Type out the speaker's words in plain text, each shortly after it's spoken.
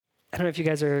I don't know if you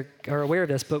guys are aware of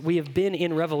this, but we have been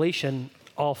in Revelation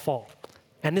all fall.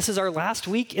 And this is our last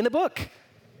week in the book.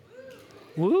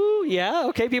 Woo, yeah,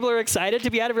 okay, people are excited to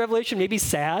be out of Revelation, maybe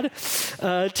sad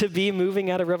to be moving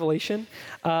out of Revelation.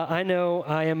 I know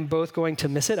I am both going to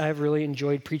miss it. I've really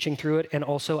enjoyed preaching through it, and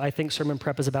also I think sermon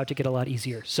prep is about to get a lot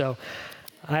easier. So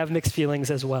I have mixed feelings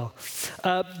as well.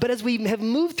 But as we have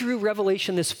moved through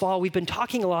Revelation this fall, we've been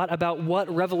talking a lot about what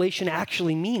Revelation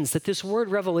actually means, that this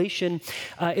word revelation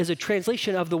is a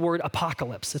translation of the word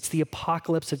apocalypse. It's the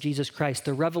apocalypse of Jesus Christ,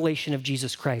 the revelation of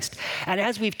Jesus Christ. And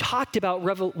as we've talked about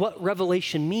what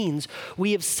revelation means,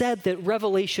 we have said that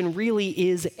revelation really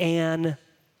is anybody?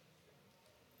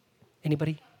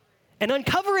 An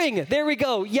uncovering. There we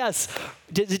go. Yes.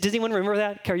 Does anyone remember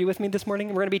that? Are you with me this morning?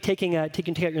 We're going to be take out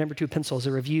your number 2 pencils,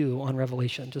 a review on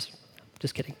Revelation. Just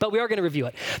kidding. But we are going to review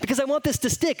it because I want this to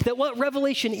stick, that what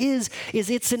Revelation is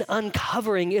it's an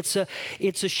uncovering. It's a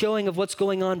showing of what's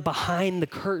going on behind the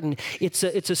curtain. It's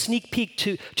a sneak peek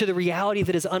to the reality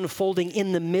that is unfolding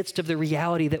in the midst of the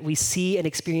reality that we see and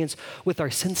experience with our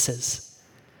senses.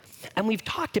 And we've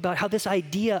talked about how this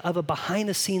idea of a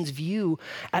behind-the-scenes view,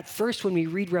 at first when we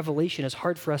read Revelation, is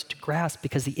hard for us to grasp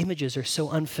because the images are so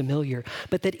unfamiliar.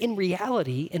 But that in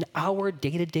reality, in our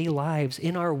day-to-day lives,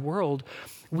 in our world,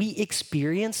 we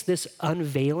experience this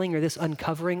unveiling or this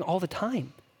uncovering all the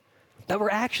time. That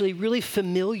we're actually really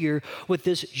familiar with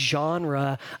this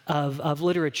genre of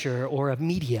literature or of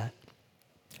media.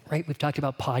 Right? We've talked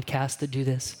about podcasts that do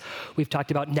this. We've talked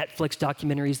about Netflix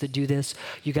documentaries that do this.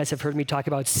 You guys have heard me talk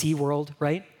about SeaWorld,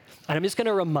 right? And I'm just going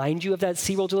to remind you of that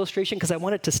SeaWorld illustration because I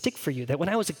want it to stick for you. That when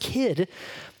I was a kid,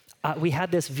 we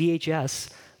had this VHS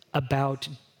about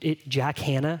Jack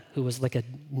Hanna, who was like a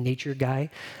nature guy,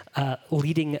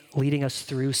 leading us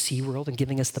through SeaWorld and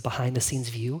giving us the behind-the-scenes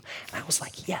view. And I was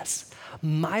like, yes,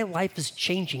 my life is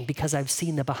changing because I've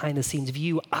seen the behind-the-scenes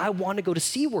view. I want to go to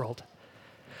SeaWorld.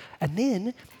 And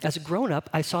then, as a grown-up,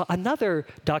 I saw another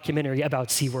documentary about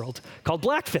SeaWorld called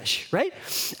Blackfish, right?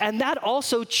 And that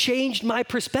also changed my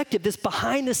perspective. This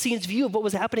behind-the-scenes view of what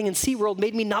was happening in SeaWorld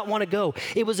made me not want to go.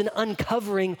 It was an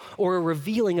uncovering or a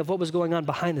revealing of what was going on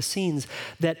behind the scenes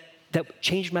that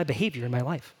changed my behavior in my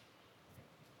life.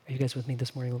 Are you guys with me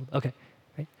this morning? Okay,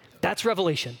 right? That's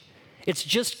Revelation. It's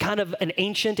just kind of an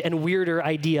ancient and weirder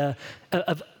idea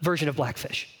of version of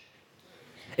Blackfish.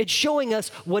 It's showing us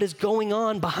what is going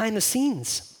on behind the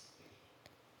scenes.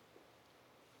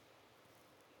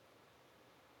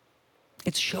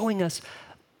 It's showing us,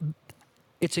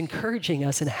 it's encouraging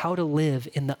us in how to live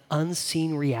in the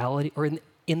unseen reality, or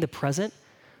in the present,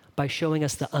 by showing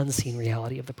us the unseen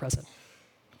reality of the present.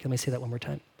 Let me say that one more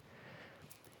time.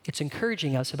 It's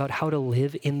encouraging us about how to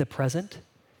live in the present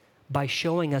by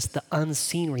showing us the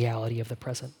unseen reality of the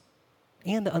present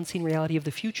and the unseen reality of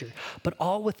the future, but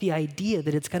all with the idea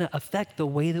that it's going to affect the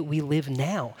way that we live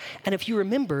now. And if you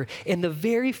remember, in the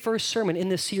very first sermon in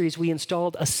this series, we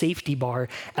installed a safety bar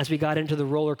as we got into the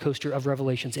roller coaster of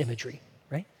Revelation's imagery,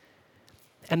 right?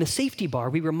 And the safety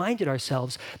bar, we reminded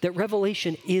ourselves that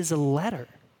Revelation is a letter.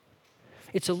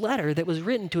 It's a letter that was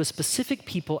written to a specific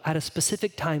people at a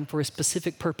specific time for a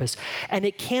specific purpose. And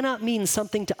it cannot mean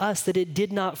something to us that it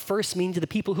did not first mean to the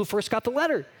people who first got the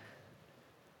letter.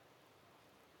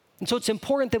 And so it's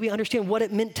important that we understand what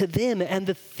it meant to them. And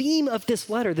the theme of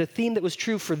this letter, the theme that was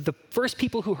true for the first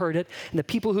people who heard it and the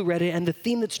people who read it, and the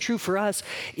theme that's true for us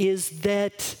is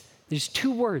that there's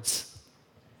 2 words.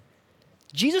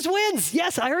 Jesus wins.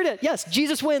 Yes, I heard it. Yes,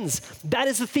 Jesus wins. That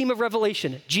is the theme of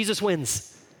Revelation. Jesus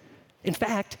wins. In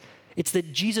fact, it's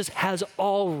that Jesus has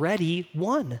already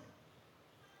won.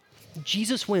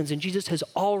 Jesus wins, and Jesus has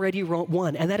already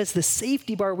won. And that is the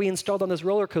safety bar we installed on this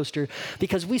roller coaster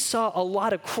because we saw a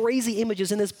lot of crazy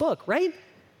images in this book, right?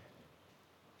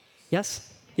 Yes?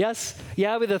 Yes?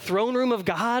 Yeah, with the throne room of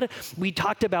God, we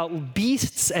talked about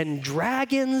beasts and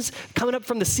dragons coming up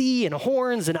from the sea and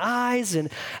horns and eyes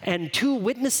and 2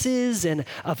 witnesses and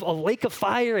a lake of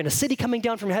fire and a city coming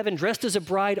down from heaven dressed as a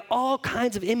bride, all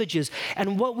kinds of images.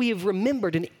 And what we have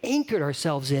remembered and anchored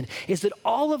ourselves in is that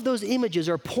all of those images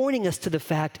are pointing us to the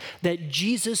fact that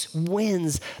Jesus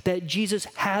wins, that Jesus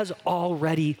has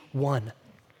already won.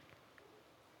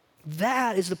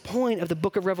 That is the point of the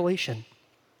book of Revelation.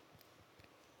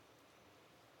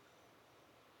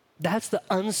 That's the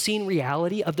unseen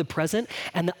reality of the present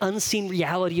and the unseen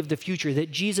reality of the future, that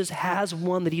Jesus has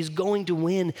won, that he's going to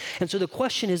win. And so the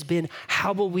question has been,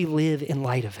 how will we live in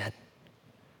light of it?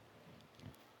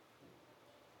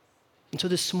 And so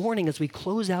this morning, as we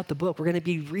close out the book, we're going to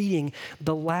be reading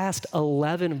the last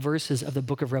 11 verses of the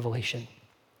book of Revelation.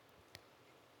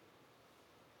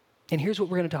 And here's what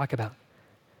we're going to talk about.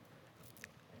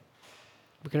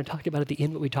 We're going to talk about at the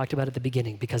end what we talked about at the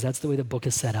beginning, because that's the way the book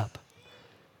is set up.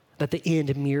 That the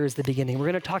end mirrors the beginning.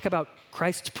 We're going to talk about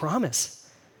Christ's promise.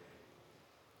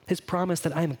 His promise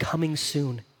that I am coming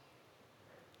soon.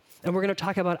 And we're going to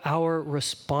talk about our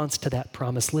response to that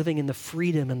promise, living in the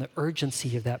freedom and the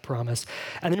urgency of that promise.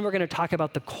 And then we're going to talk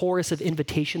about the chorus of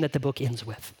invitation that the book ends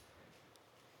with.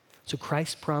 So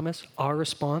Christ's promise, our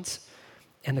response,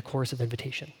 and the chorus of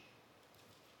invitation.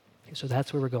 Okay, so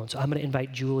that's where we're going. So I'm going to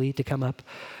invite Julie to come up.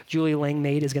 Julie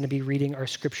Langmaid is going to be reading our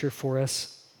scripture for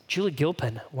us. Julie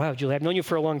Gilpin. Wow, Julie, I've known you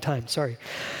for a long time. Sorry.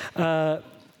 Out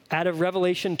of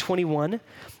Revelation 21,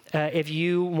 if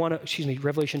you want to,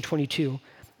 Revelation 22,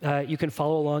 you can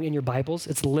follow along in your Bibles.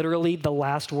 It's literally the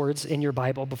last words in your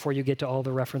Bible before you get to all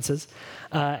the references.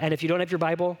 And if you don't have your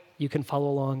Bible, you can follow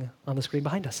along on the screen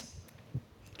behind us.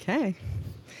 Okay.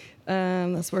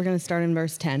 We're going to start in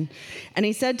verse 10. And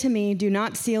he said to me, do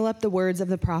not seal up the words of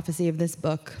the prophecy of this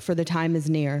book, for the time is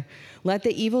near. Let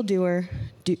the evildoer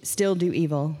still do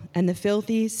evil, and the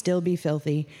filthy still be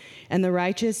filthy, and the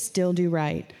righteous still do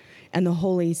right, and the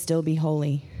holy still be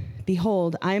holy.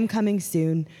 Behold, I am coming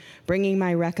soon, bringing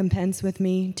my recompense with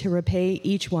me to repay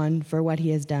each one for what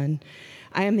he has done.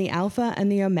 I am the Alpha and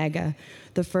the Omega,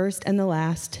 the first and the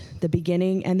last, the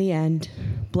beginning and the end.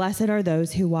 Blessed are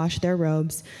those who wash their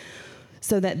robes,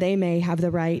 so that they may have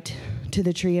the right to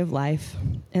the tree of life,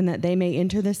 and that they may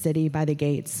enter the city by the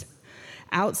gates.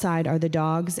 Outside are the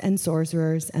dogs and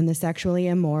sorcerers and the sexually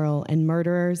immoral and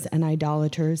murderers and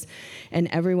idolaters and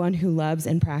everyone who loves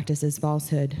and practices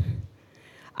falsehood.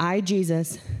 I,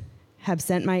 Jesus, have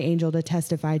sent my angel to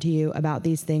testify to you about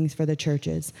these things for the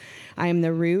churches. I am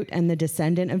the root and the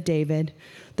descendant of David,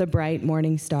 the bright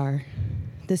morning star.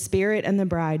 The Spirit and the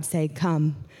bride say,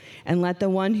 come. And let the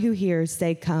one who hears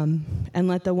say, come. And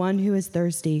let the one who is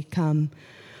thirsty come.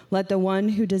 Let the one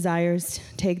who desires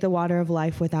take the water of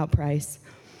life without price.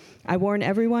 I warn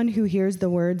everyone who hears the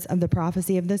words of the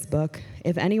prophecy of this book.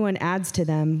 If anyone adds to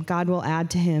them, God will add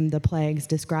to him the plagues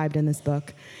described in this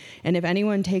book. And if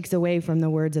anyone takes away from the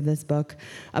words of this book,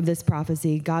 of this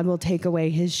prophecy, God will take away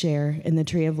his share in the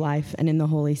tree of life and in the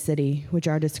holy city, which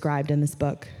are described in this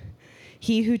book.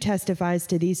 He who testifies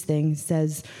to these things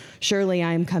says, surely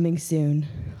I am coming soon.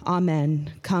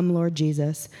 Amen. Come, Lord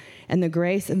Jesus. And the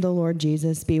grace of the Lord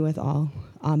Jesus be with all.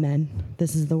 Amen.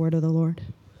 This is the word of the Lord.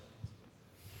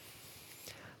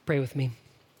 Pray with me.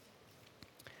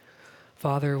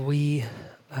 Father, we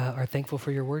are thankful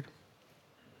for your word.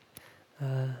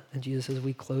 And Jesus, as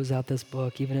we close out this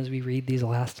book, even as we read these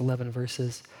last 11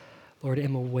 verses, Lord,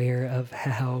 I'm aware of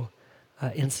how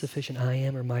insufficient I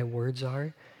am or my words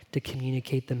are to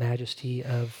communicate the majesty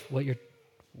of what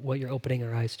you're opening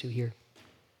our eyes to here.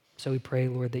 So we pray,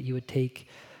 Lord, that you would take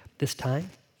this time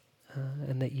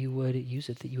and that you would use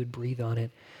it, that you would breathe on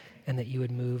it, and that you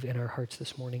would move in our hearts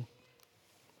this morning.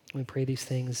 We pray these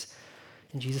things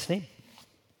in Jesus' name.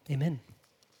 Amen.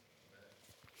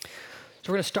 So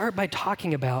we're going to start by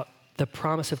talking about the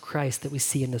promise of Christ that we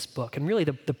see in this book, and really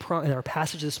in our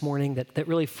passage this morning that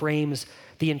really frames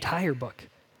the entire book.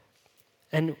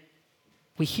 And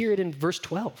we hear it in verse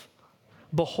 12.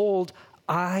 Behold,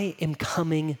 I am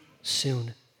coming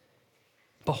soon.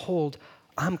 Behold,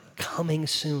 I'm coming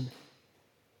soon.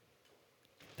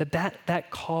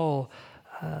 That call,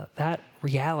 that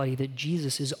reality that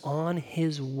Jesus is on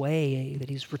his way, that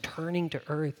he's returning to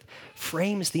earth,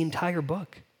 frames the entire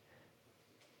book.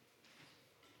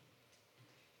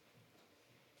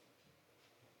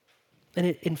 And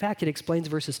in fact, it explains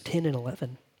verses 10 and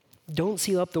 11. Don't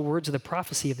seal up the words of the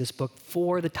prophecy of this book,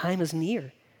 for the time is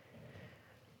near.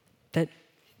 That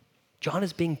John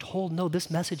is being told, no, this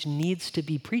message needs to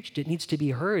be preached. It needs to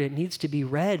be heard. It needs to be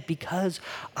read because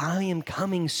I am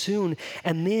coming soon.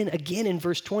 And then again in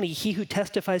verse 20, he who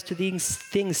testifies to these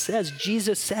things says,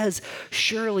 Jesus says,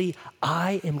 surely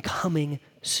I am coming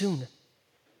soon.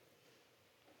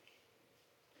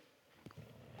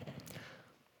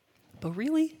 But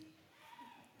really?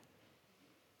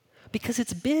 Because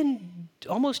it's been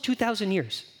almost 2,000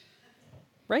 years,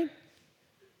 right?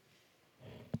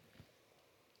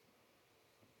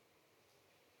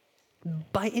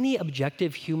 By any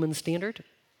objective human standard,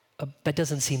 that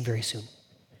doesn't seem very soon.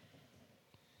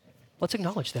 Let's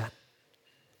acknowledge that.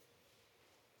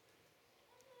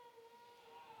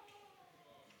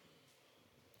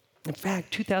 In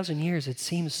fact, 2,000 years, it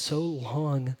seems so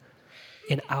long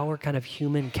in our kind of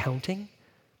human counting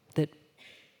that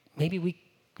maybe we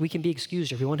can be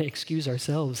excused, or we want to excuse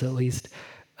ourselves at least,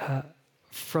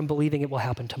 from believing it will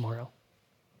happen tomorrow.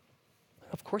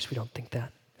 Of course we don't think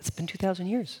that. It's been 2,000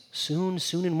 years. Soon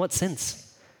in what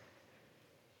sense?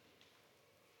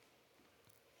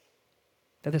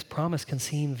 that this promise can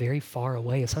seem very far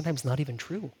away and sometimes not even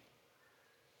true.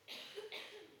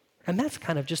 And that's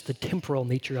kind of just the temporal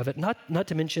nature of it, not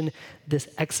to mention this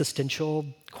existential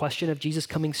question of Jesus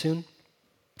coming soon.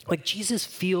 Like Jesus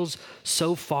feels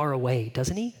so far away,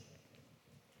 doesn't he?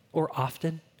 Or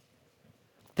often.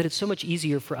 That it's so much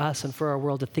easier for us and for our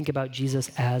world to think about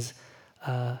Jesus as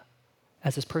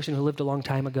this person who lived a long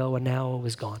time ago and now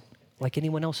is gone, like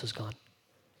anyone else is gone.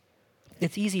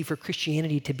 It's easy for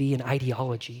Christianity to be an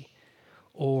ideology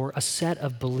or a set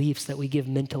of beliefs that we give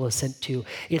mental assent to.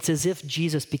 It's as if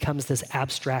Jesus becomes this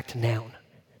abstract noun.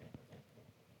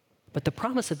 But the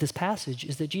promise of this passage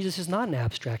is that Jesus is not an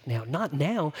abstract noun, not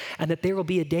now, and that there will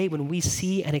be a day when we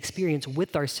see and experience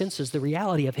with our senses the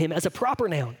reality of him as a proper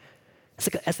noun,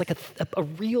 as like a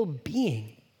real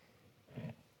being.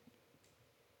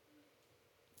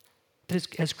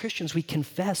 As Christians, we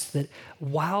confess that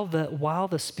while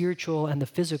the spiritual and the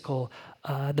physical,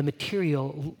 the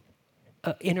material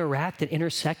interact and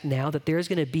intersect now, that there's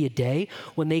going to be a day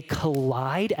when they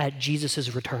collide at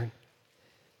Jesus' return.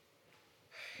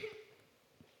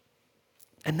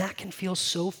 And that can feel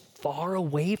so far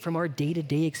away from our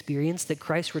day-to-day experience that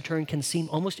Christ's return can seem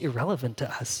almost irrelevant to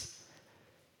us.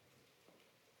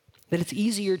 That it's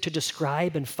easier to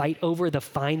describe and fight over the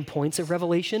fine points of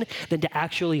Revelation than to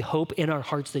actually hope in our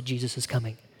hearts that Jesus is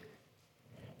coming.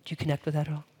 Do you connect with that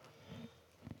at all?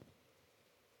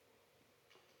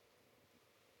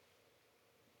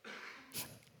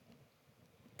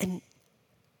 And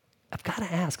I've got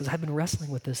to ask, because I've been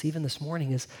wrestling with this even this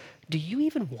morning, is do you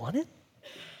even want it?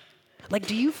 Like,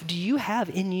 do you have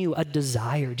in you a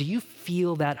desire? Do you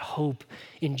feel that hope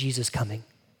in Jesus coming?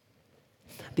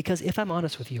 Because if I'm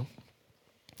honest with you,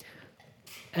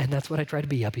 and that's what I try to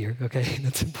be up here, okay?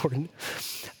 That's important.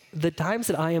 The times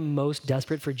that I am most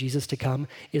desperate for Jesus to come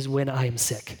is when I am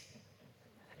sick.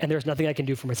 And there's nothing I can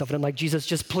do for myself. And I'm like, Jesus,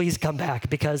 just please come back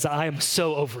because I am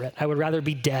so over it. I would rather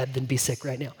be dead than be sick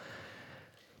right now.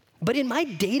 But in my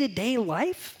day-to-day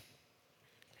life,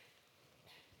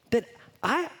 that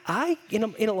I in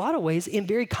a lot of ways, am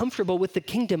very comfortable with the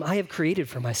kingdom I have created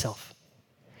for myself.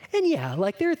 And yeah,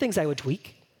 like there are things I would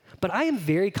tweak, but I am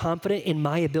very confident in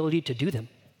my ability to do them.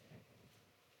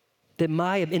 In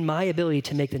my ability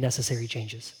to make the necessary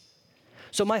changes.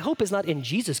 So my hope is not in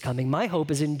Jesus coming. My hope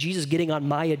is in Jesus getting on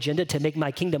my agenda to make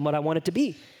my kingdom what I want it to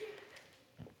be.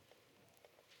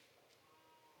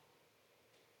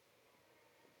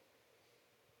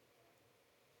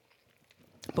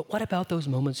 But what about those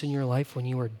moments in your life when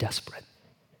you were desperate?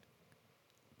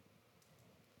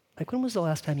 Like, when was the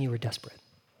last time you were desperate?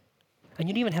 And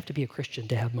you don't even have to be a Christian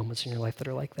to have moments in your life that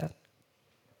are like that.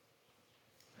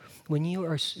 When you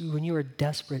are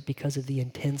desperate because of the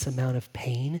intense amount of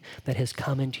pain that has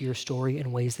come into your story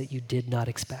in ways that you did not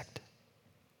expect.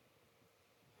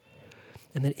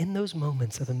 And that in those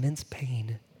moments of immense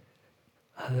pain,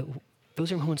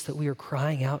 those are moments that we are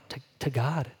crying out to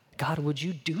God. God, would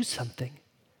you do something?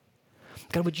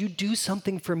 God, would you do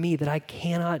something for me that I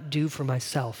cannot do for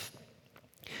myself?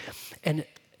 And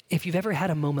if you've ever had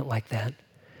a moment like that,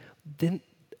 then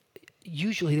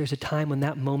usually there's a time when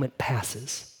that moment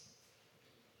passes.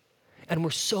 And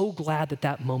we're so glad that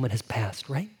that moment has passed,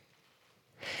 right?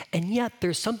 And yet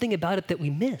there's something about it that we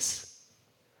miss.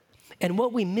 And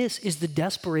what we miss is the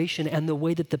desperation and the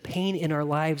way that the pain in our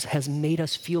lives has made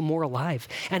us feel more alive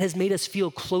and has made us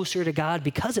feel closer to God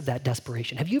because of that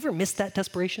desperation. Have you ever missed that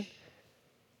desperation?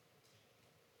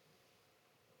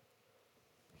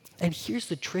 And here's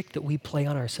the trick that we play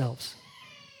on ourselves,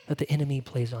 that the enemy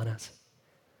plays on us.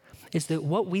 Is that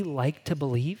what we like to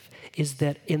believe is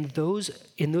that in those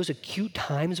acute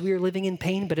times we are living in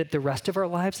pain, but at the rest of our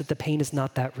lives that the pain is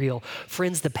not that real.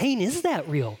 Friends, the pain is that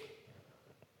real.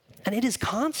 And it is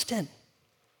constant.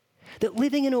 That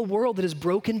living in a world that is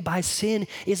broken by sin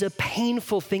is a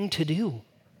painful thing to do.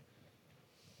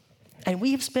 And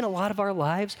we have spent a lot of our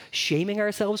lives shaming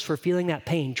ourselves for feeling that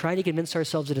pain, trying to convince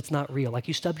ourselves that it's not real. Like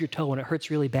you stub your toe and it hurts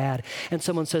really bad, and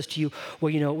someone says to you,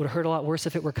 well, it would hurt a lot worse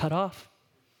if it were cut off.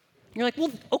 You're like,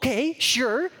 well, okay,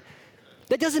 sure.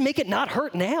 That doesn't make it not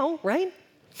hurt now, right?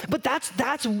 But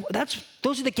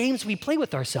those are the games we play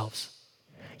with ourselves.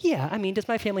 Yeah, I mean, does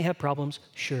my family have problems?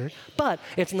 Sure. But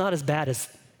it's not as bad as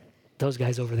those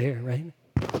guys over there, right?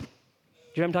 Do you know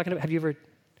what I'm talking about? Have you ever?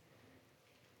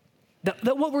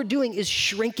 That what we're doing is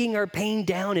shrinking our pain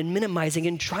down and minimizing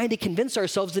and trying to convince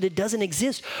ourselves that it doesn't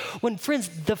exist. When, friends,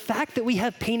 the fact that we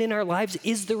have pain in our lives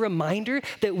is the reminder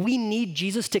that we need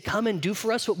Jesus to come and do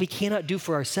for us what we cannot do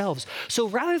for ourselves. So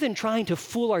rather than trying to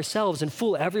fool ourselves and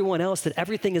fool everyone else that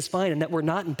everything is fine and that we're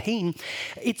not in pain,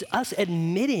 it's us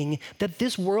admitting that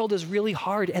this world is really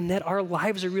hard and that our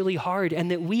lives are really hard and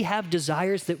that we have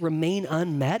desires that remain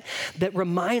unmet, that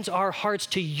reminds our hearts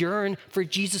to yearn for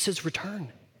Jesus'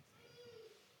 return.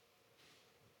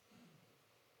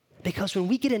 Because when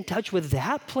we get in touch with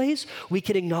that place, we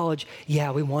can acknowledge,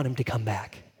 yeah, we want him to come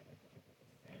back.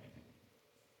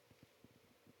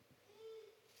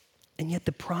 And yet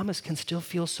the promise can still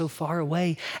feel so far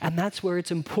away. And that's where it's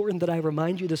important that I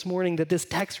remind you this morning, that this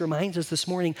text reminds us this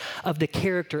morning of the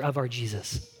character of our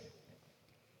Jesus.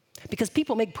 Because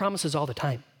people make promises all the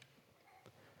time.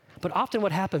 But often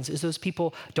what happens is those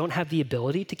people don't have the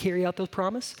ability to carry out those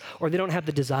promises, or they don't have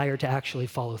the desire to actually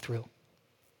follow through.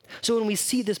 So when we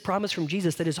see this promise from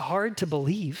Jesus that is hard to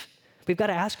believe, we've got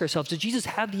to ask ourselves, does Jesus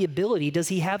have the ability? Does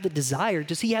he have the desire?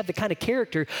 Does he have the kind of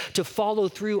character to follow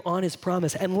through on his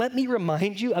promise? And let me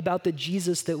remind you about the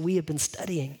Jesus that we have been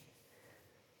studying.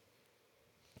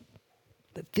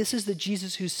 That this is the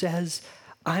Jesus who says,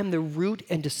 I am the root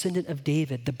and descendant of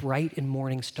David, the bright and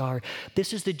morning star.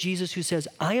 This is the Jesus who says,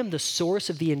 I am the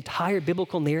source of the entire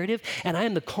biblical narrative, and I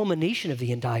am the culmination of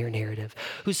the entire narrative.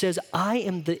 Who says, I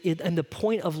am the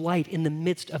point of light in the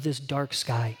midst of this dark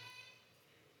sky.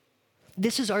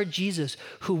 This is our Jesus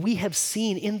who we have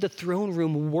seen in the throne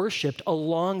room worshiped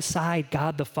alongside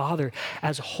God the Father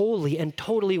as holy and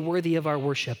totally worthy of our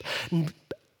worship.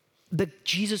 The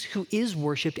Jesus who is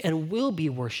worshiped and will be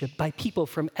worshiped by people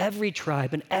from every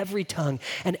tribe and every tongue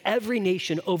and every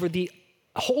nation over the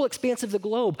whole expanse of the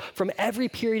globe from every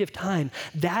period of time.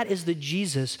 That is the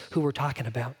Jesus who we're talking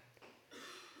about.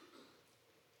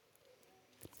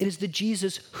 It is the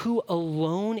Jesus who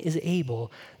alone is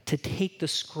able to take the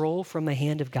scroll from the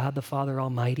hand of God the Father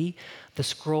Almighty, the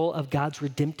scroll of God's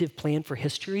redemptive plan for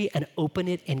history, and open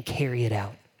it and carry it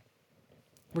out.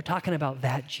 We're talking about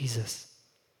that Jesus.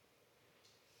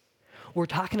 We're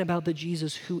talking about the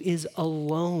Jesus who is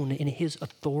alone in his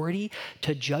authority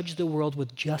to judge the world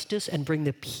with justice and bring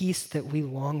the peace that we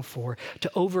long for, to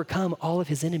overcome all of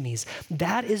his enemies.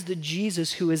 That is the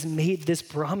Jesus who has made this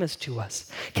promise to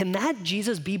us. Can that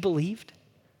Jesus be believed?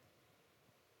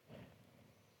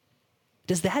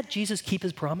 Does that Jesus keep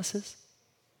his promises?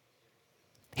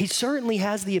 He certainly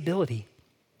has the ability,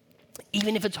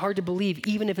 even if it's hard to believe,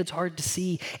 even if it's hard to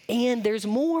see. And there's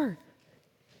more.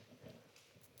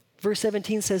 Verse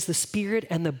 17 says, the Spirit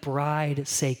and the bride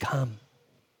say, come.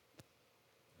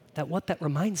 What that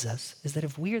reminds us is that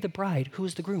if we are the bride, who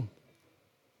is the groom?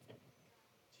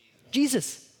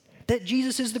 Jesus. That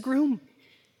Jesus is the groom.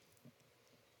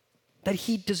 That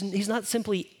he's not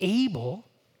simply able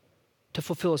to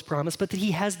fulfill his promise, but that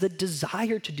he has the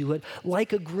desire to do it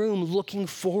like a groom looking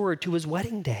forward to his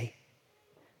wedding day.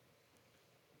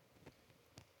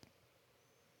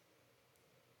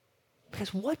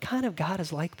 Because what kind of God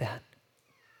is like that?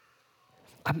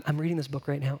 I'm reading this book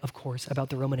right now, of course, about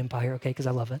the Roman Empire, okay, because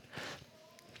I love it.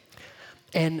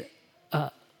 And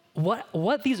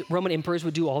what these Roman emperors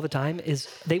would do all the time is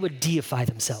they would deify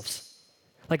themselves.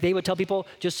 Like they would tell people,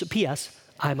 just P.S.,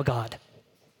 I'm a god.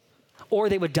 Or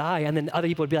they would die, and then other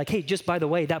people would be like, hey, just by the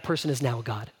way, that person is now a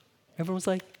god. Everyone's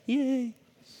like, yay.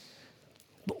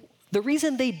 But the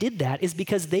reason they did that is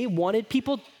because they wanted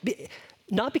people...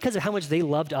 Not because of how much they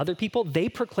loved other people, they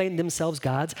proclaimed themselves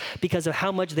gods because of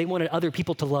how much they wanted other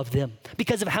people to love them,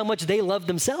 because of how much they loved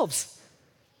themselves.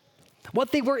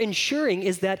 What they were ensuring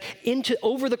is that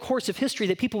over the course of history,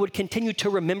 that people would continue to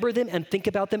remember them and think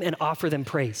about them and offer them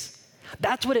praise.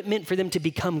 That's what it meant for them to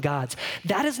become gods.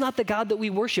 That is not the God that we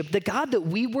worship. The God that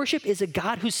we worship is a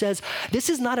God who says, this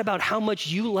is not about how much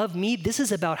you love me, this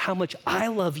is about how much I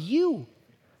love you.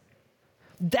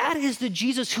 That is the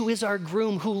Jesus who is our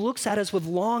groom, who looks at us with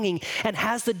longing and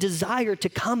has the desire to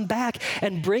come back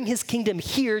and bring his kingdom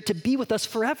here to be with us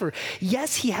forever.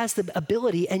 Yes, he has the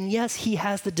ability, and yes, he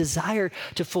has the desire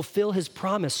to fulfill his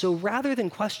promise. So rather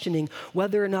than questioning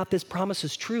whether or not this promise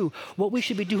is true, what we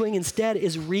should be doing instead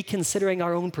is reconsidering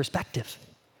our own perspective.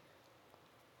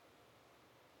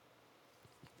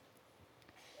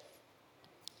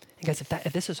 And guys,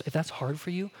 if that's hard for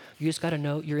you, you just got to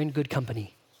know you're in good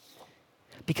company.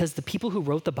 Because the people who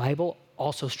wrote the Bible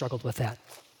also struggled with that.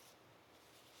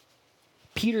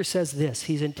 Peter says this,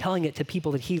 he's telling it to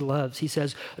people that he loves. He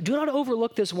says, do not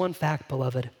overlook this one fact,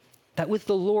 beloved, that with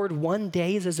the Lord 1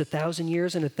 day is as 1,000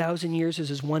 years and 1,000 years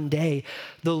is as 1 day.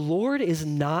 The Lord is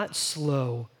not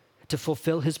slow to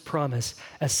fulfill his promise,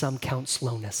 as some count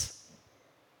slowness.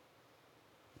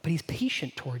 but he's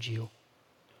patient towards you,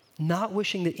 not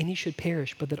wishing that any should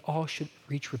perish, but that all should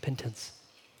reach repentance.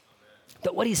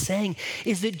 That what he's saying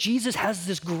is that Jesus has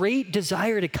this great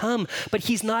desire to come, but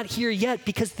he's not here yet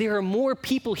because there are more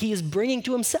people he is bringing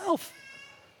to himself.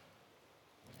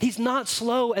 He's not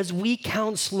slow as we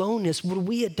count slowness when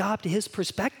we adopt his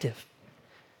perspective.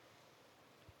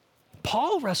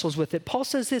 Paul wrestles with it. Paul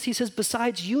says this, he says,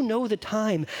 besides, you know the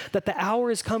time that the hour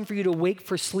has come for you to wake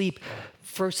for sleep,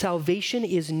 for salvation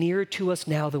is nearer to us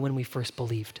now than when we first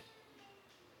believed.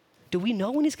 Do we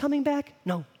know when he's coming back?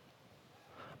 No.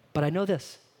 But I know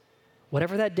this,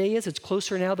 whatever that day is, it's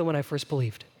closer now than when I first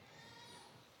believed.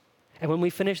 And when we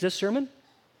finish this sermon,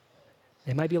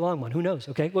 it might be a long one, who knows,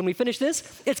 okay? When we finish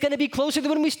this, it's gonna be closer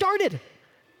than when we started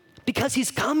because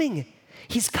he's coming.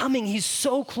 He's coming, he's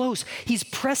so close. He's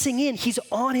pressing in, he's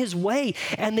on his way.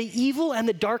 And the evil and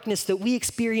the darkness that we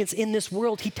experience in this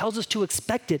world, he tells us to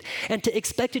expect it and to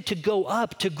expect it to go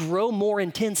up, to grow more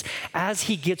intense as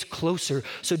he gets closer.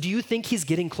 So do you think he's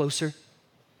getting closer?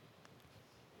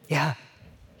 Yeah,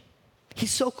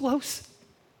 he's so close.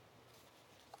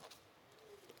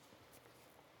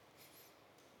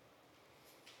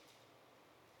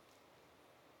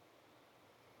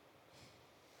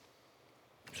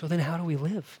 So then how do we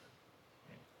live?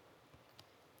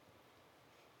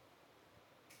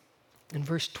 In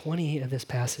verse 20 of this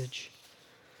passage,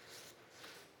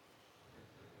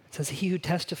 it says, he who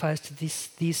testifies to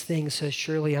these things says,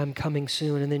 surely I'm coming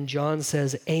soon. And then John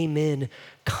says, amen,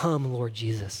 come, Lord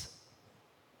Jesus.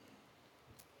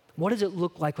 What does it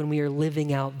look like when we are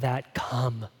living out that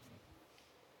come?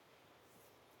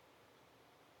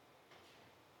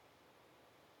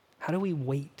 How do we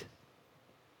wait?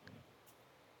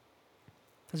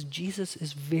 Because Jesus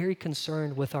is very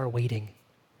concerned with our waiting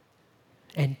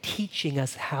and teaching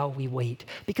us how we wait.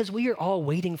 Because we are all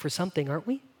waiting for something, aren't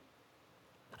we?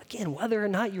 Again, whether or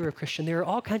not you're a Christian, there are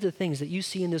all kinds of things that you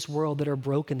see in this world that are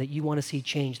broken that you want to see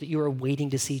changed, that you are waiting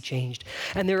to see changed.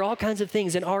 And there are all kinds of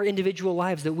things in our individual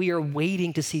lives that we are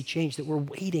waiting to see changed, that we're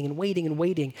waiting and waiting and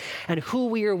waiting. And who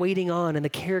we are waiting on and the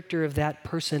character of that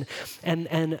person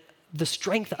and the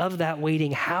strength of that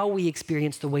waiting, how we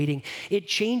experience the waiting, it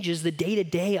changes the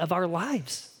day-to-day of our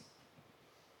lives.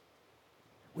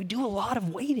 We do a lot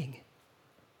of waiting.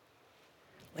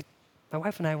 Like my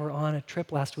wife and I were on a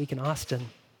trip last week in Austin,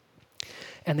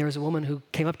 and there was a woman who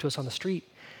came up to us on the street,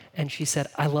 and she said,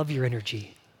 I love your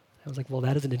energy. I was like, well,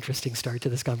 that is an interesting start to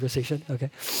this conversation, okay?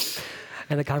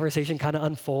 And the conversation kind of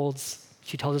unfolds.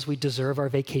 She tells us we deserve our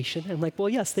vacation. And I'm like, well,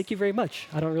 yes, thank you very much.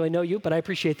 I don't really know you, but I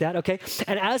appreciate that, okay?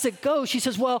 And as it goes, she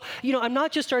says, well, I'm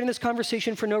not just starting this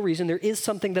conversation for no reason. There is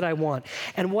something that I want.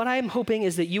 And what I'm hoping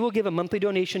is that you will give a monthly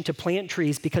donation to plant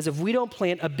trees, because if we don't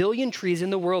plant 1 billion trees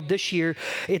in the world this year,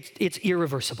 it's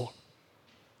irreversible.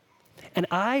 And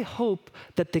I hope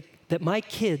that my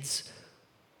kids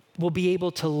will be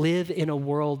able to live in a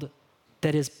world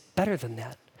that is better than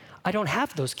that. I don't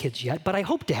have those kids yet, but I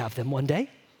hope to have them one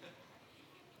day.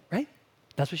 Right?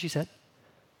 That's what she said.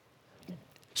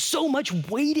 So much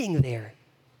waiting there.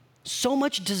 So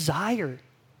much desire.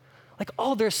 Like,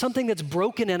 oh, there's something that's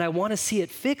broken and I want to see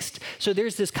it fixed. So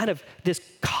there's this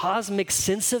cosmic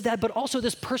sense of that, but also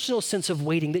this personal sense of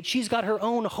waiting, that she's got her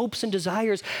own hopes and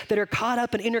desires that are caught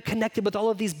up and interconnected with all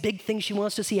of these big things she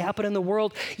wants to see happen in the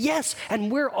world. Yes,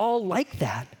 and we're all like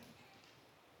that.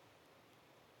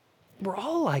 We're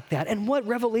all like that. And what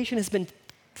Revelation has been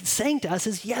saying to us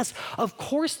is, yes, of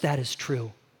course that is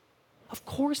true. Of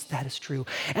course that is true.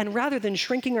 And rather than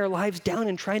shrinking our lives down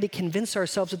and trying to convince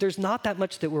ourselves that there's not that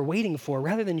much that we're waiting for,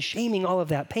 rather than shaming all of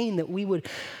that pain, that we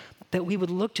would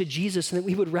look to Jesus and that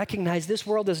we would recognize this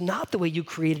world is not the way you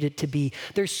created it to be.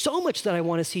 There's so much that I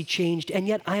want to see changed, and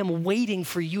yet I am waiting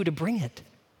for you to bring it.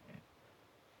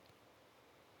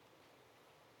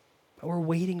 But we're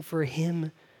waiting for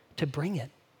him to bring it.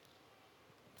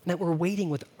 And that we're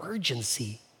waiting with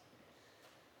urgency.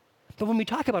 But when we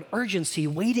talk about urgency,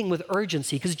 waiting with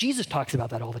urgency, because Jesus talks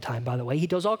about that all the time, by the way. He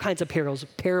does all kinds of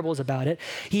parables about it.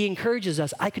 He encourages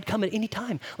us, I could come at any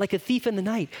time, like a thief in the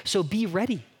night, so be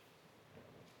ready.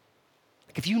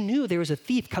 Like if you knew there was a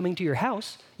thief coming to your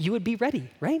house, you would be ready,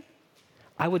 right?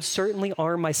 I would certainly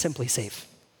arm my Simply Safe.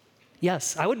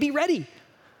 Yes, I would be ready.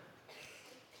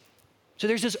 So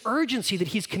there's this urgency that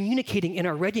he's communicating in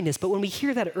our readiness, but when we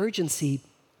hear that urgency,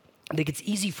 I think it's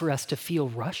easy for us to feel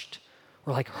rushed,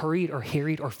 or like hurried or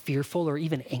harried or fearful or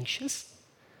even anxious.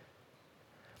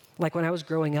 Like when I was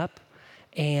growing up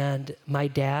and my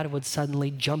dad would suddenly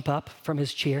jump up from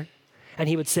his chair and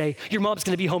he would say, your mom's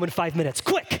gonna be home in 5 minutes,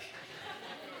 quick.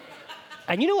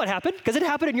 And you know what happened? Because it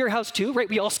happened in your house too, right?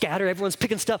 We all scatter, everyone's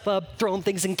picking stuff up, throwing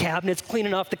things in cabinets,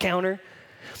 cleaning off the counter.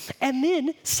 And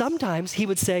then sometimes he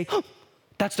would say, oh,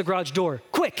 that's the garage door,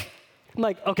 quick. I'm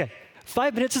like, okay,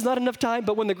 5 minutes is not enough time,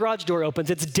 but when the garage door opens,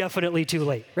 it's definitely too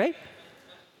late, right?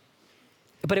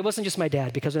 But it wasn't just my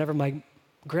dad, because whenever my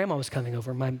grandma was coming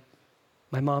over, my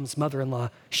mom's mother-in-law,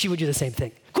 she would do the same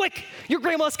thing. Quick, your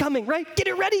grandma's coming, right? Get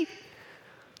it ready.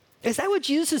 Is that what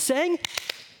Jesus is saying?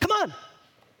 Come on,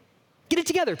 get it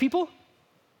together, people.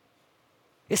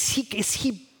 Is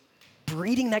he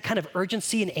breeding that kind of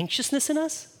urgency and anxiousness in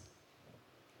us?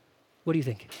 What do you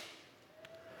think?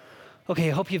 Okay,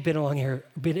 I hope you've been along here.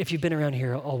 If you've been around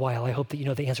here a while, I hope that you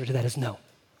know the answer to that is no,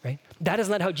 right? That is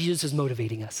not how Jesus is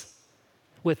motivating us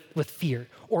with fear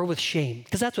or with shame,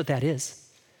 because that's what that is.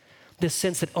 This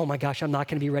sense that, oh my gosh, I'm not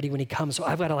going to be ready when he comes, so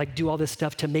I've got to do all this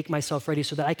stuff to make myself ready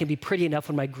so that I can be pretty enough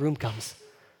when my groom comes.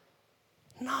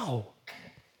 No.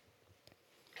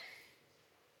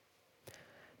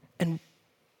 And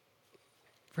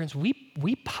friends,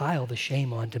 we pile the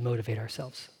shame on to motivate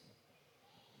ourselves.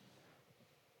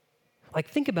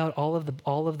 Think about all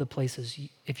of the places,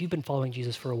 if you've been following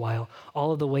Jesus for a while,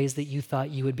 all of the ways that you thought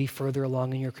you would be further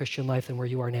along in your Christian life than where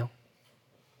you are now.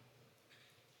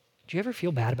 Do you ever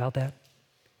feel bad about that?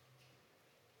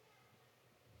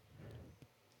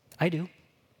 I do.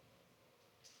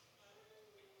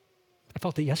 I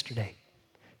felt it yesterday.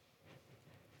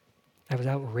 I was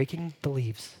out raking the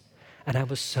leaves, and I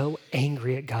was so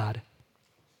angry at God.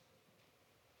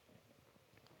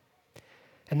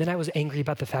 And then I was angry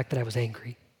about the fact that I was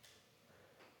angry.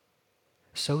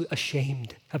 So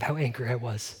ashamed of how angry I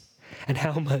was and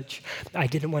how much I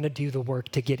didn't want to do the work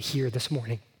to get here this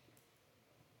morning.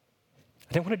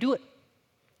 I didn't want to do it.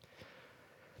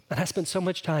 And I spent so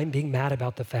much time being mad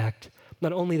about the fact,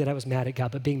 not only that I was mad at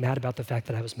God, but being mad about the fact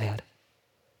that I was mad.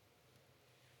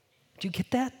 Do you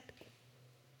get that?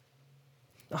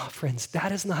 Oh, friends,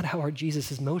 that is not how our Jesus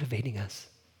is motivating us.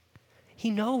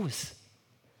 He knows.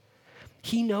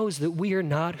 He knows that we are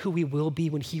not who we will be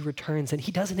when he returns, and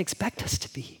he doesn't expect us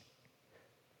to be.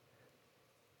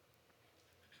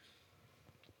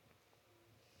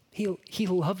 He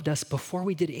loved us before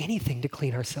we did anything to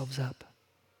clean ourselves up.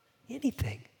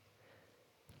 Anything.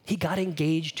 He got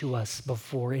engaged to us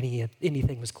before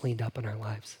anything was cleaned up in our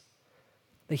lives.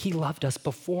 That he loved us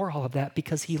before all of that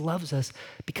because he loves us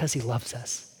because he loves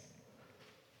us.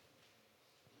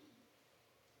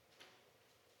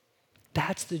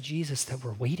 That's the Jesus that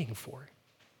we're waiting for.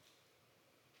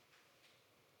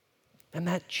 And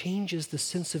that changes the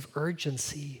sense of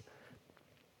urgency.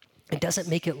 It doesn't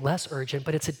make it less urgent,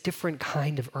 but it's a different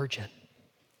kind of urgent.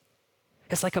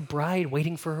 It's like a bride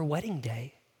waiting for her wedding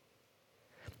day.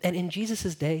 And in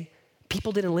Jesus' day,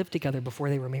 people didn't live together before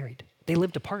they were married. They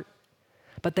lived apart.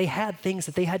 But they had things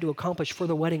that they had to accomplish for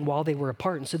the wedding while they were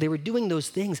apart. And so they were doing those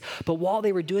things. But while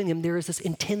they were doing them, there was this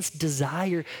intense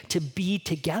desire to be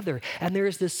together. And there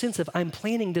is this sense of, I'm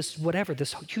planning this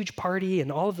huge party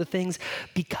and all of the things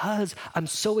because I'm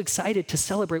so excited to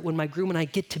celebrate when my groom and I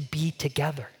get to be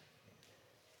together.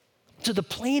 So the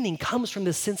planning comes from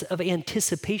this sense of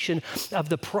anticipation of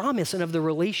the promise and of the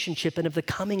relationship and of the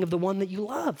coming of the one that you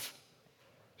love.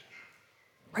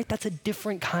 Right? That's a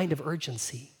different kind of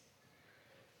urgency.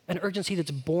 An urgency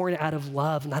that's born out of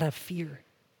love, not out of fear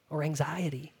or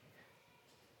anxiety.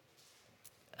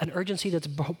 An urgency that's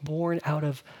born out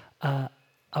of a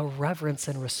reverence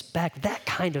and respect, that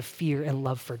kind of fear and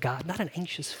love for God, not an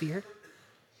anxious fear.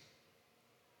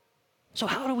 So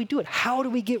how do we do it? How do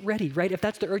we get ready, right? If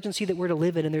that's the urgency that we're to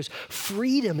live in and there's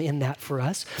freedom in that for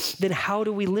us, then how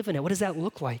do we live in it? What does that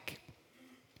look like?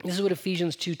 This is what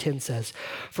Ephesians 2:10 says.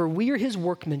 For we are his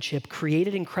workmanship,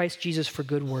 created in Christ Jesus for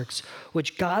good works,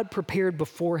 which God prepared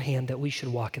beforehand that we should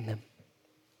walk in them.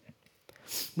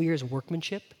 We are his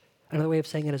workmanship. Another way of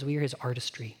saying it is we are his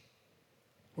artistry.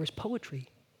 We're his poetry.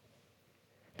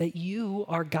 That you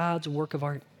are God's work of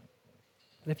art.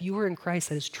 And if you are in Christ,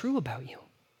 that is true about you.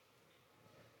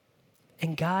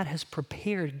 And God has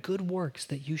prepared good works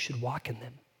that you should walk in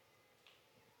them.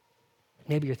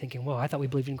 Maybe you're thinking, well, I thought we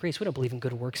believed in grace. We don't believe in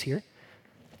good works here.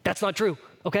 That's not true,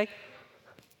 okay?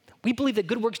 We believe that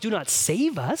good works do not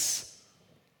save us.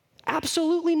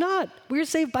 Absolutely not. We're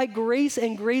saved by grace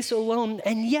and grace alone.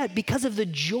 And yet, because of the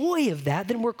joy of that,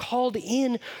 then we're called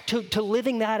in to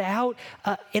living that out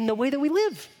in the way that we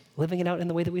live. Living it out in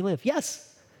the way that we live.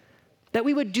 Yes. That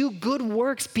we would do good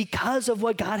works because of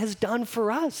what God has done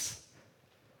for us.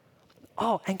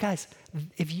 Oh, and guys,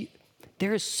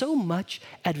 there is so much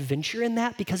adventure in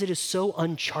that because it is so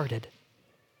uncharted.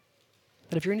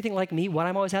 But if you're anything like me, what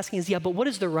I'm always asking is, but what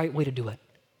is the right way to do it?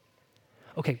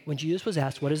 Okay, when Jesus was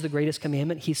asked, what is the greatest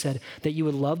commandment? He said that you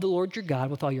would love the Lord your God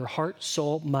with all your heart,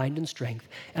 soul, mind, and strength.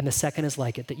 And the second is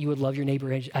like it, that you would love your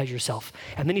neighbor as yourself.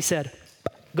 And then he said,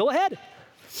 go ahead.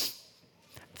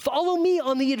 Follow me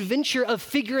on the adventure of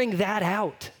figuring that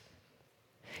out.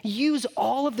 Use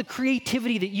all of the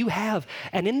creativity that you have.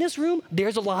 And in this room,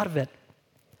 there's a lot of it.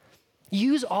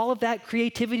 Use all of that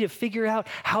creativity to figure out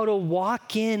how to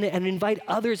walk in and invite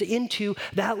others into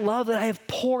that love that I have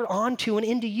poured onto and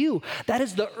into you. That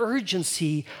is the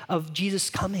urgency of Jesus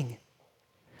coming.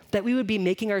 That we would be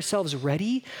making ourselves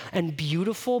ready and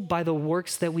beautiful by the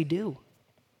works that we do.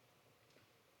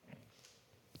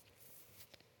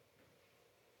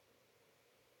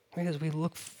 Because we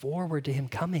look forward to him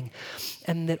coming.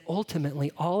 And that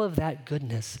ultimately all of that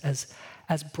goodness,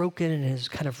 as broken and as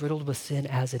kind of riddled with sin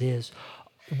as it is,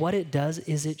 what it does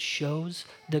is it shows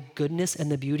the goodness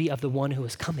and the beauty of the one who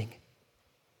is coming,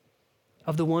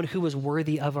 of the one who is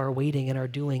worthy of our waiting and our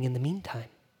doing in the meantime.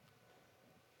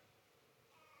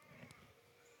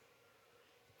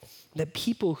 That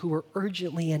people who are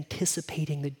urgently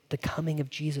anticipating the coming of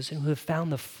Jesus and who have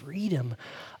found the freedom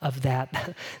of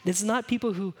that, this is not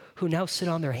people who now sit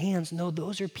on their hands. No,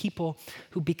 those are people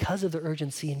who, because of the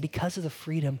urgency and because of the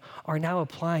freedom, are now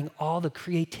applying all the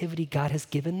creativity God has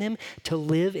given them to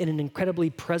live in an incredibly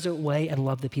present way and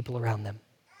love the people around them.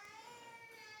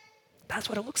 That's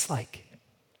what it looks like.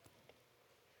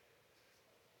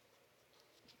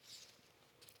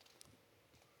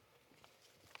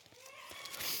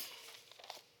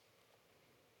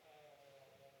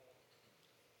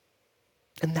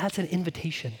 And that's an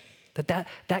invitation,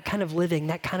 that kind of living,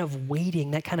 that kind of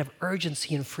waiting, that kind of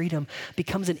urgency and freedom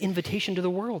becomes an invitation to the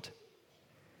world.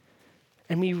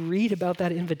 And we read about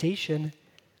that invitation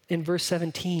in verse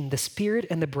 17. The Spirit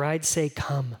and the bride say,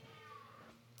 come.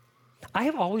 I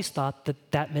have always thought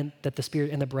that meant that the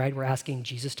Spirit and the bride were asking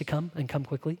Jesus to come and come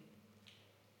quickly.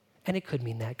 And it could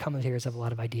mean that. Commentators have a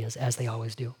lot of ideas, as they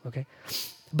always do, okay?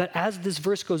 But as this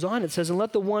verse goes on, it says, and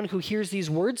let the one who hears these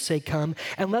words say, come,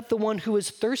 and let the one who is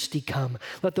thirsty come.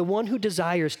 Let the one who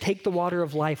desires take the water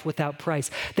of life without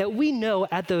price. That we know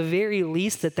at the very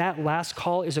least that last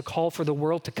call is a call for the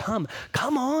world to come.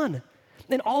 Come on.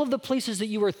 In all of the places that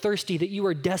you are thirsty, that you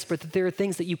are desperate, that there are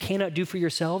things that you cannot do for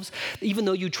yourselves, even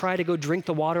though you try to go drink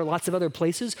the water lots of other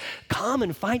places, come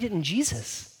and find it in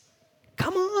Jesus.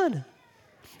 Come on.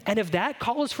 And if that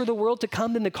call is for the world to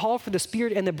come, then the call for the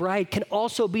Spirit and the bride can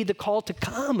also be the call to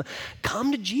come.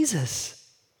 Come to Jesus.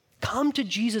 Come to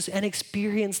Jesus and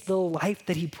experience the life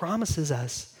that he promises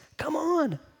us. Come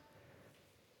on.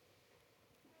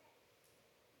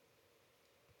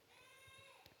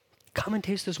 Come and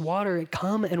taste this water and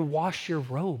come and wash your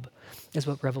robe, is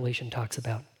what Revelation talks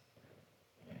about.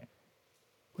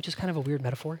 Which is kind of a weird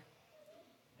metaphor,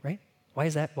 right? Why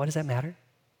is that? Why does that matter?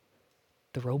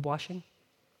 The robe washing?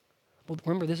 Well,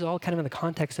 remember, this is all kind of in the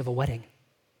context of a wedding.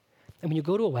 And when you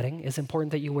go to a wedding, it's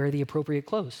important that you wear the appropriate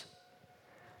clothes.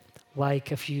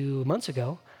 Like a few months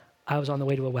ago, I was on the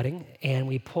way to a wedding, and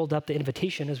we pulled up the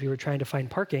invitation as we were trying to find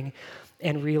parking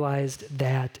and realized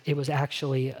that it was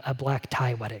actually a black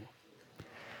tie wedding.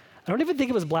 I don't even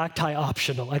think it was black tie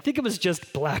optional. I think it was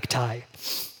just black tie.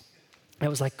 I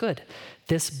was like, good.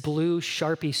 This blue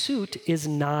Sharpie suit is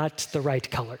not the right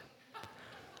color.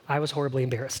 I was horribly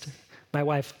embarrassed. My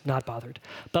wife, not bothered.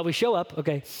 But we show up,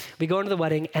 okay, we go into the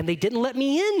wedding, and they didn't let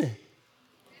me in.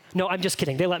 No, I'm just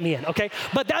kidding. They let me in, okay?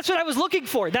 But that's what I was looking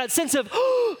for, that sense of,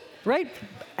 right?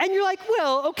 And you're like,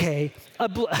 well, okay.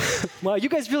 Wow, you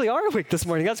guys really are awake this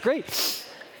morning. That's great.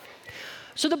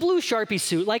 So the blue Sharpie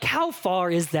suit, like how far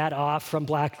is that off from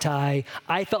black tie?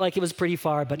 I felt like it was pretty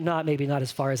far, but maybe not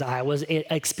as far as I was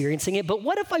experiencing it. But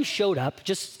what if I showed up,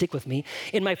 just stick with me,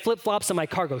 in my flip-flops and my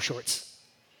cargo shorts?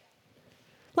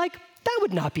 Like, that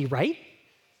would not be right?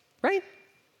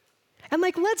 And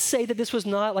like, let's say that this was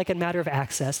not like a matter of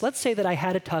access. Let's say that I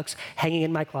had a tux hanging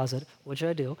in my closet, which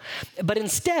I do, but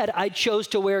instead I chose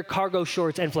to wear cargo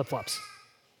shorts and flip-flops.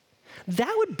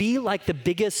 That would be like the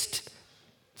biggest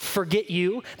forget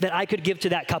you that I could give to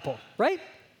that couple, right?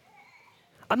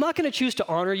 I'm not going to choose to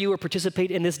honor you or participate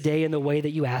in this day in the way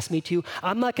that you asked me to.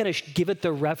 I'm not going to give it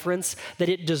the reverence that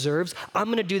it deserves. I'm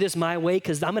going to do this my way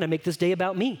because I'm going to make this day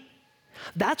about me.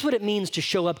 That's what it means to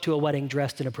show up to a wedding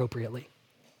dressed inappropriately.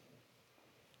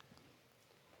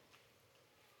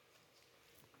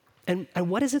 And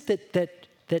what is it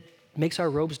that makes our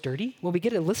robes dirty? Well, we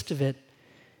get a list of it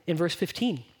in verse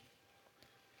 15.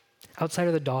 Outside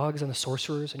are the dogs and the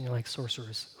sorcerers, and you're like,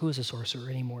 sorcerers? Who is a sorcerer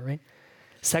anymore, right?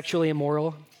 Sexually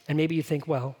immoral, and maybe you think,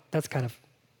 well, that's kind of,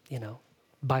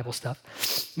 Bible stuff.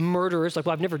 Murderers, like,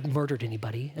 well, I've never murdered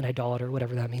anybody, an idolater,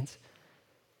 whatever that means.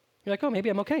 You're like, oh, maybe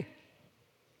I'm okay.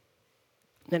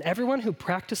 And everyone who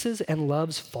practices and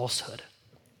loves falsehood.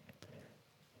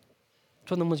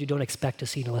 It's one of the ones you don't expect to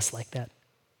see in a list like that.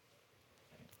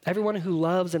 Everyone who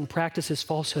loves and practices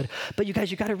falsehood. But you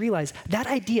guys, you got to realize that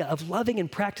idea of loving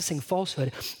and practicing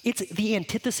falsehood, it's the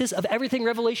antithesis of everything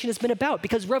Revelation has been about,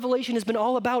 because Revelation has been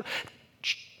all about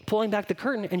pulling back the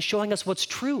curtain and showing us what's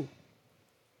true.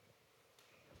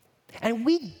 And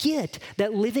we get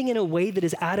that living in a way that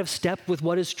is out of step with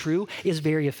what is true is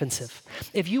very offensive.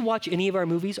 If you watch any of our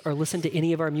movies or listen to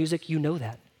any of our music, you know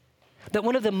that. That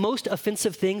one of the most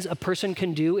offensive things a person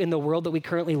can do in the world that we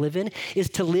currently live in is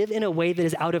to live in a way that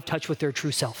is out of touch with their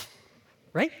true self,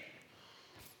 right?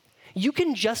 You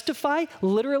can justify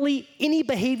literally any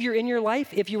behavior in your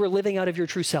life if you were living out of your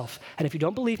true self. And if you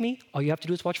don't believe me, all you have to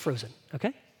do is watch Frozen,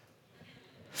 okay?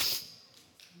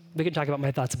 We can talk about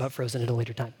my thoughts about Frozen at a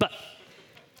later time. But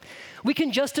we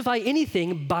can justify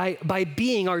anything by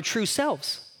being our true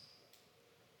selves.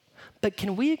 But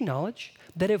can we acknowledge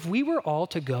that if we were all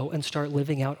to go and start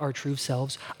living out our true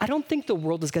selves, I don't think the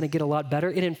world is going to get a lot better.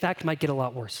 It, in fact, might get a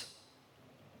lot worse.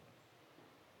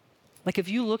 Like if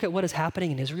you look at what is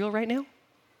happening in Israel right now,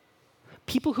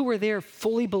 people who are there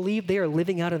fully believe they are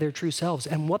living out of their true selves.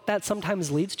 And what that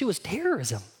sometimes leads to is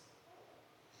terrorism.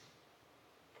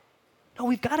 No,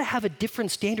 we've got to have a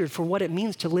different standard for what it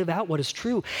means to live out what is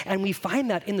true. And we find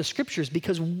that in the scriptures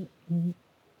because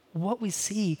what we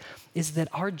see is that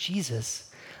our Jesus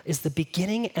is the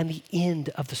beginning and the end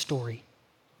of the story.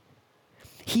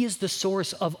 He is the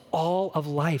source of all of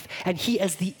life, and he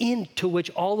is the end to which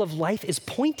all of life is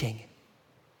pointing.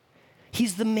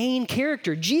 He's the main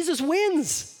character. Jesus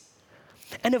wins.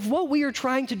 And if what we are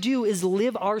trying to do is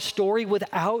live our story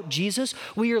without Jesus,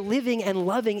 we are living and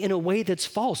loving in a way that's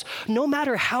false. No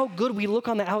matter how good we look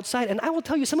on the outside, and I will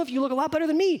tell you, some of you look a lot better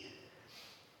than me.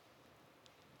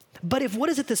 But if what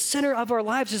is at the center of our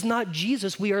lives is not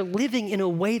Jesus, we are living in a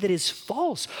way that is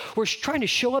false. We're trying to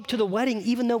show up to the wedding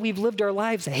even though we've lived our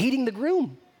lives hating the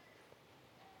groom.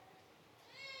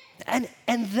 And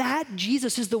that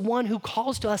Jesus is the one who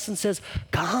calls to us and says,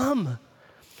 come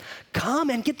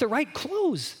and get the right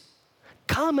clothes.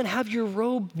 Come and have your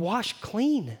robe washed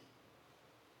clean.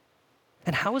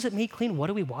 And how is it made clean? What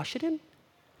do we wash it in?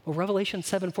 Well, Revelation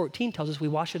 7:14 tells us we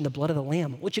wash it in the blood of the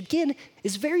Lamb, which again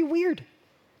is very weird.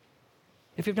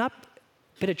 If you've not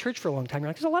been at church for a long time, you're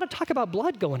like, there's a lot of talk about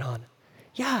blood going on.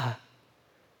 Yeah.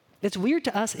 It's weird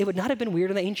to us. It would not have been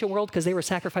weird in the ancient world because they were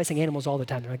sacrificing animals all the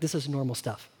time. They're like, this is normal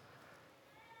stuff.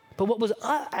 But what was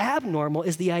abnormal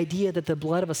is the idea that the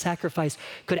blood of a sacrifice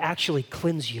could actually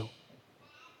cleanse you.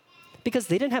 Because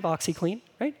they didn't have OxyClean,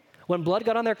 right? When blood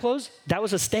got on their clothes, that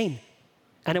was a stain,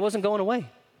 and it wasn't going away.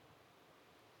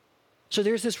 So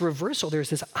there's this reversal, there's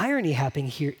this irony happening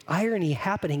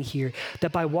here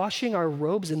that by washing our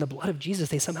robes in the blood of Jesus,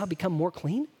 they somehow become more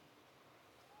clean.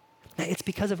 Now, it's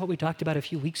because of what we talked about a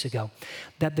few weeks ago,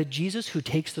 that the Jesus who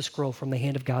takes the scroll from the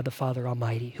hand of God the Father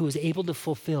Almighty, who is able to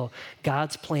fulfill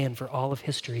God's plan for all of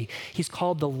history, he's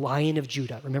called the Lion of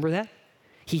Judah. Remember that?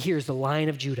 He hears the Lion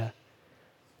of Judah.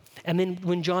 And then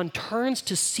when John turns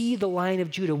to see the Lion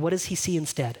of Judah, what does he see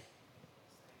instead?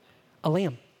 A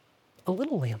lamb, a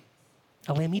little lamb.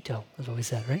 A lambito, is what we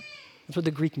said, right? That's what the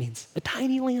Greek means. A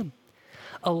tiny lamb.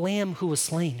 A lamb who was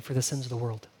slain for the sins of the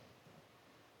world.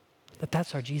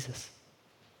 That's our Jesus.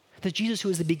 The Jesus who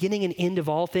is the beginning and end of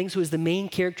all things, who is the main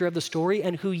character of the story,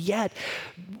 and who yet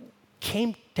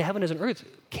came to heaven as an earth.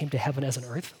 Came to heaven as an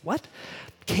earth? What?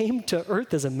 Came to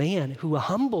earth as a man who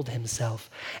humbled himself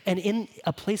and in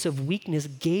a place of weakness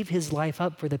gave his life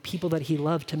up for the people that he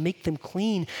loved to make them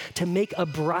clean, to make a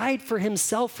bride for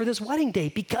himself for this wedding day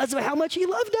because of how much he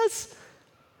loved us.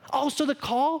 Also the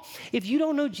call, if you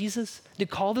don't know Jesus, the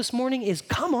call this morning is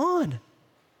come on.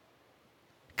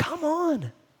 Come on.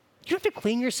 You don't have to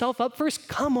clean yourself up first.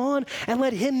 Come on and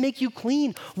let him make you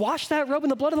clean. Wash that robe in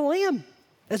the blood of the Lamb.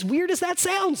 As weird as that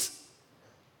sounds.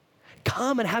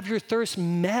 Come and have your thirst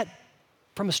met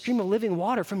from a stream of living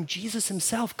water from Jesus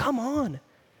himself. Come on.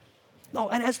 Oh,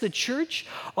 and as the church,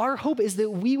 our hope is that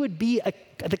we would be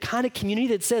the kind of community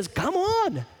that says, come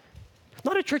on.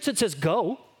 Not a church that says,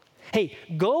 go. Hey,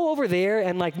 go over there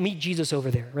and like meet Jesus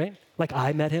over there, right? Like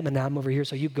I met him and now I'm over here,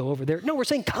 so you go over there. No, we're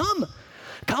saying come.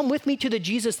 Come with me to the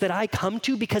Jesus that I come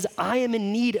to because I am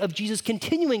in need of Jesus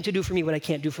continuing to do for me what I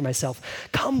can't do for myself.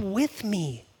 Come with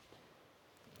me.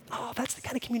 Oh, that's the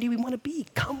kind of community we want to be.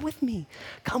 Come with me.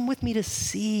 Come with me to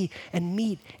see and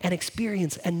meet and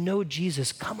experience and know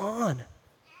Jesus. Come on.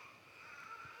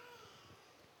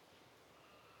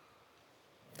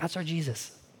 That's our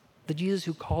Jesus. The Jesus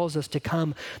who calls us to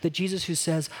come. The Jesus who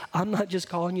says, I'm not just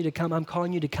calling you to come, I'm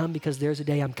calling you to come because there's a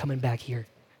day I'm coming back here.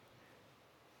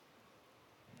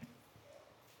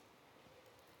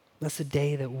 That's the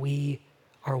day that we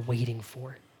are waiting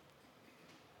for,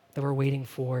 that we're waiting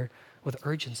for with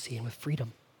urgency and with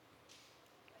freedom.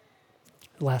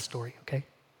 Last story, okay?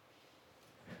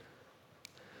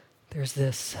 There's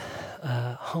this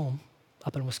home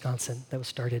up in Wisconsin that was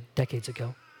started decades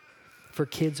ago for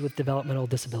kids with developmental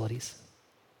disabilities.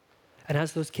 And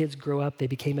as those kids grow up, they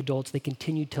became adults, they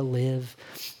continued to live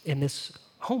in this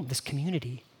home, this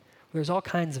community. There's all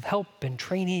kinds of help and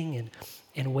training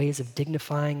and ways of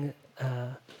dignifying,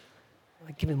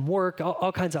 like giving work,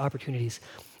 all kinds of opportunities.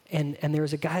 And there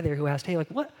was a guy there who asked, hey, like,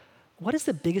 what is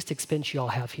the biggest expense you all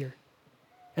have here?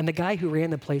 And the guy who ran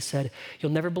the place said,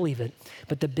 you'll never believe it,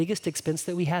 but the biggest expense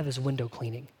that we have is window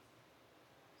cleaning.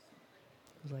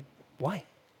 I was like, why?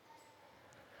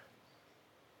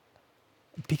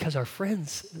 Because our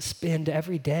friends spend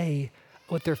every day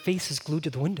with their faces glued to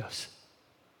the windows.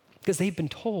 Because they've been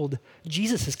told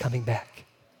Jesus is coming back.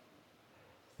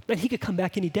 And he could come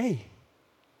back any day.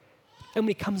 And when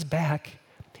he comes back,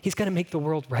 he's going to make the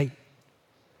world right.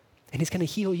 And he's going to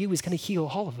heal you. He's going to heal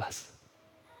all of us.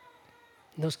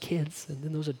 And those kids and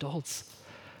then those adults,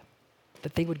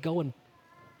 that they would go and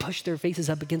push their faces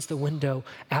up against the window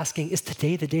asking, is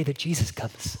today the day that Jesus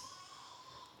comes?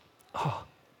 Oh.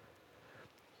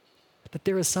 That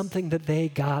there is something that they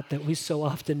got that we so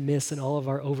often miss in all of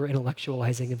our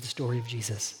over-intellectualizing of the story of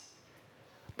Jesus.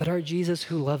 That our Jesus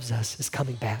who loves us is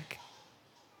coming back.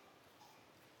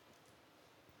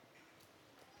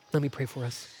 Let me pray for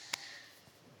us.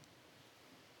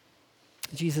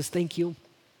 Jesus, thank you.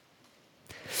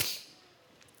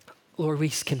 Lord, we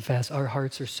confess our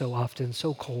hearts are so often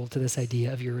so cold to this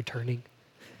idea of your returning.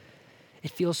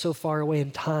 It feels so far away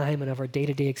in time and of our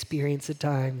day-to-day experience at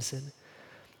times. And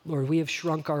Lord, we have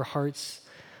shrunk our hearts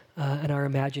and our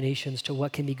imaginations to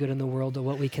what can be good in the world, to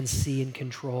what we can see and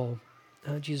control.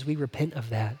 Jesus, we repent of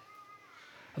that,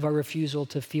 of our refusal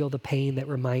to feel the pain that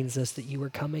reminds us that you are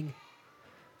coming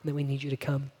and that we need you to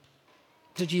come.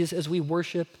 So Jesus, as we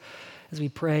worship, as we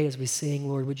pray, as we sing,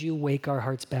 Lord, would you wake our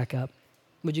hearts back up?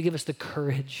 Would you give us the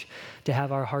courage to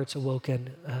have our hearts awoken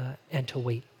and to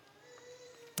wait?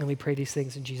 And we pray these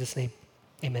things in Jesus' name.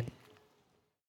 Amen.